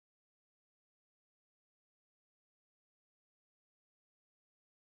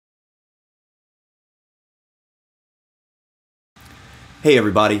Hey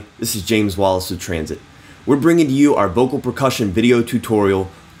everybody, this is James Wallace with Transit. We're bringing to you our vocal percussion video tutorial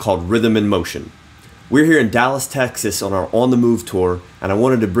called Rhythm in Motion. We're here in Dallas, Texas on our On the Move tour, and I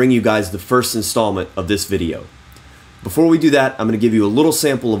wanted to bring you guys the first installment of this video. Before we do that, I'm going to give you a little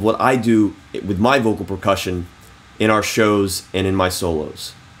sample of what I do with my vocal percussion in our shows and in my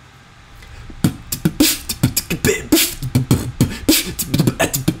solos.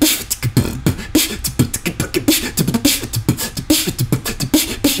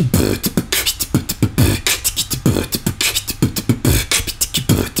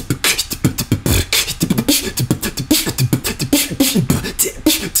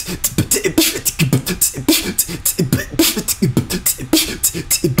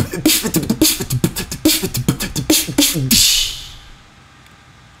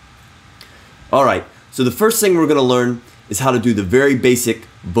 Alright, so the first thing we're going to learn is how to do the very basic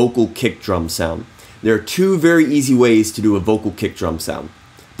vocal kick drum sound. There are two very easy ways to do a vocal kick drum sound.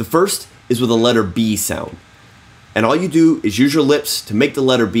 The first is with a letter B sound. And all you do is use your lips to make the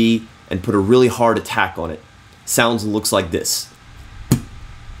letter B and put a really hard attack on it. Sounds and looks like this.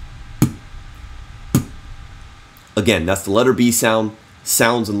 Again, that's the letter B sound.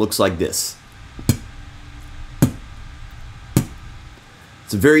 Sounds and looks like this.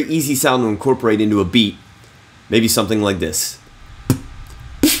 It's a very easy sound to incorporate into a beat. Maybe something like this.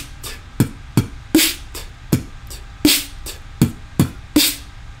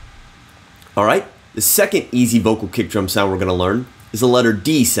 Alright, the second easy vocal kick drum sound we're going to learn is the letter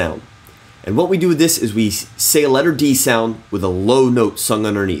D sound. And what we do with this is we say a letter D sound with a low note sung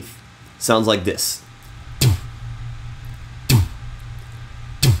underneath. Sounds like this.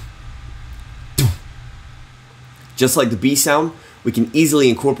 Just like the B sound, we can easily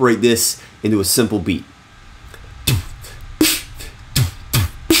incorporate this into a simple beat.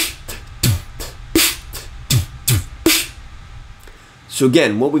 So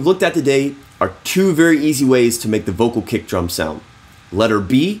again, what we've looked at today are two very easy ways to make the vocal kick drum sound. Letter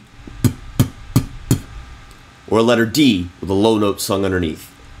B or a letter D with a low note sung underneath.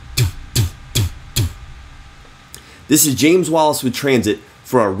 This is James Wallace with Transit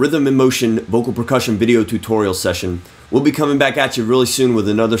for our Rhythm in Motion vocal percussion video tutorial session. We'll be coming back at you really soon with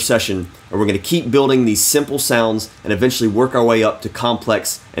another session, and we're going to keep building these simple sounds and eventually work our way up to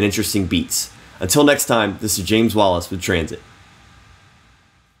complex and interesting beats. Until next time, this is James Wallace with Transit.